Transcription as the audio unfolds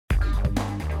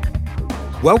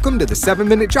Welcome to the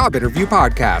 7-Minute Job Interview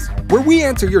Podcast, where we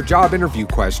answer your job interview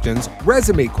questions,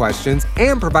 resume questions,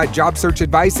 and provide job search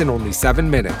advice in only 7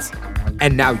 minutes.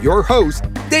 And now your host,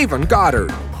 Davon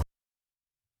Goddard.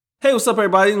 Hey, what's up,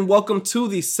 everybody, and welcome to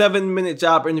the 7-Minute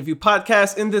Job Interview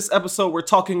Podcast. In this episode, we're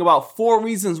talking about 4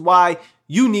 reasons why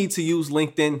you need to use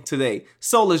LinkedIn today.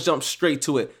 So let's jump straight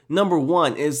to it. Number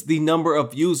 1 is the number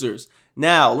of users.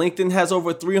 Now, LinkedIn has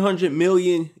over 300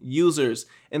 million users,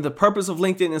 and the purpose of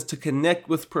LinkedIn is to connect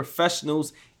with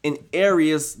professionals in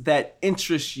areas that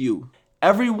interest you.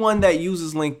 Everyone that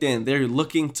uses LinkedIn, they're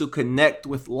looking to connect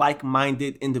with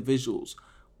like-minded individuals.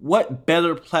 What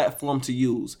better platform to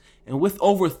use? And with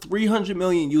over 300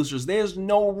 million users, there's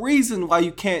no reason why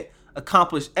you can't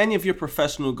accomplish any of your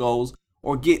professional goals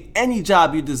or get any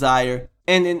job you desire.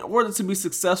 And in order to be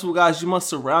successful, guys, you must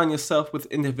surround yourself with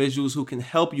individuals who can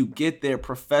help you get there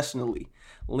professionally.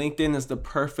 LinkedIn is the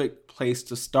perfect place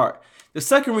to start. The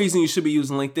second reason you should be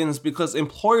using LinkedIn is because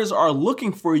employers are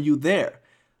looking for you there.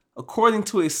 According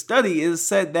to a study, it is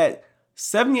said that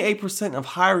 78% of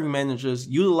hiring managers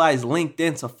utilize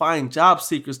LinkedIn to find job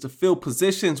seekers to fill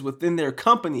positions within their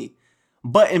company.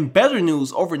 But in better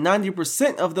news, over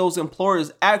 90% of those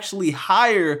employers actually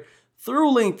hire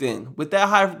through LinkedIn. With that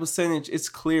high percentage, it's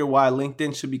clear why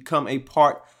LinkedIn should become a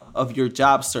part of your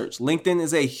job search. LinkedIn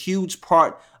is a huge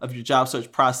part of your job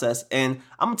search process, and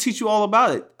I'm going to teach you all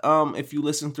about it if you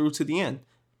listen through to the end.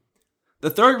 The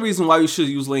third reason why you should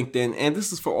use LinkedIn, and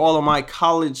this is for all of my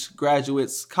college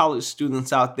graduates, college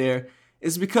students out there,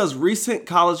 is because recent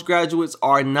college graduates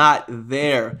are not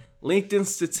there. LinkedIn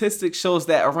statistics shows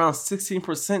that around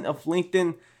 16% of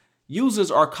LinkedIn users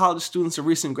are college students or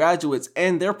recent graduates,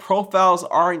 and their profiles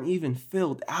aren't even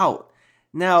filled out.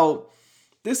 Now,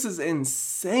 this is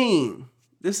insane.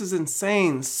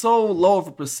 So low of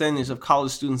a percentage of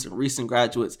college students and recent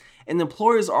graduates, and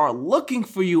employers are looking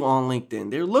for you on LinkedIn.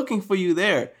 They're looking for you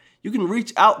there. You can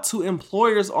reach out to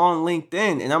employers on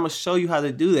LinkedIn, and I'm going to show you how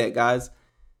to do that, guys.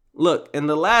 Look, and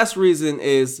the last reason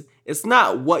is it's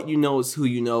not what you know, it's who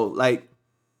you know. Like,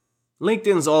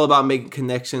 LinkedIn is all about making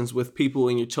connections with people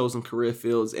in your chosen career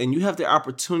fields, and you have the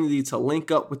opportunity to link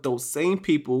up with those same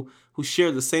people who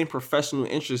share the same professional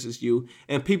interests as you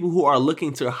and people who are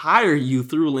looking to hire you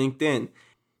through LinkedIn.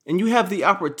 And you have the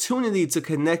opportunity to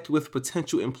connect with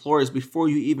potential employers before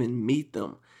you even meet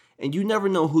them. And you never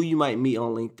know who you might meet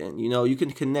on LinkedIn. You know, you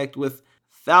can connect with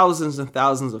thousands and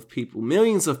thousands of people,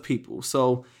 millions of people.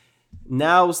 So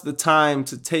now's the time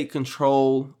to take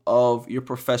control of your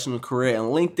professional career,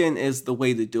 and LinkedIn is the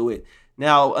way to do it.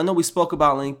 Now, I know we spoke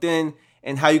about LinkedIn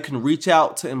and how you can reach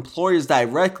out to employers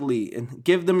directly and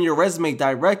give them your resume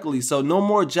directly. So no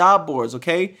more job boards,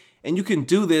 okay? And you can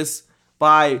do this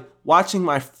by watching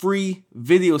my free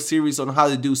video series on how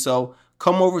to do so.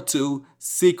 Come over to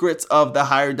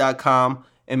secretsofthehire.com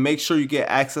and make sure you get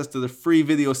access to the free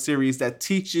video series that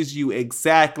teaches you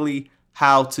exactly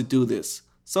how to do this.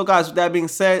 So guys, with that being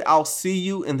said, I'll see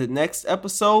you in the next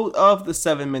episode of the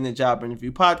 7-Minute Job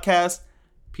Interview Podcast.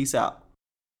 Peace out.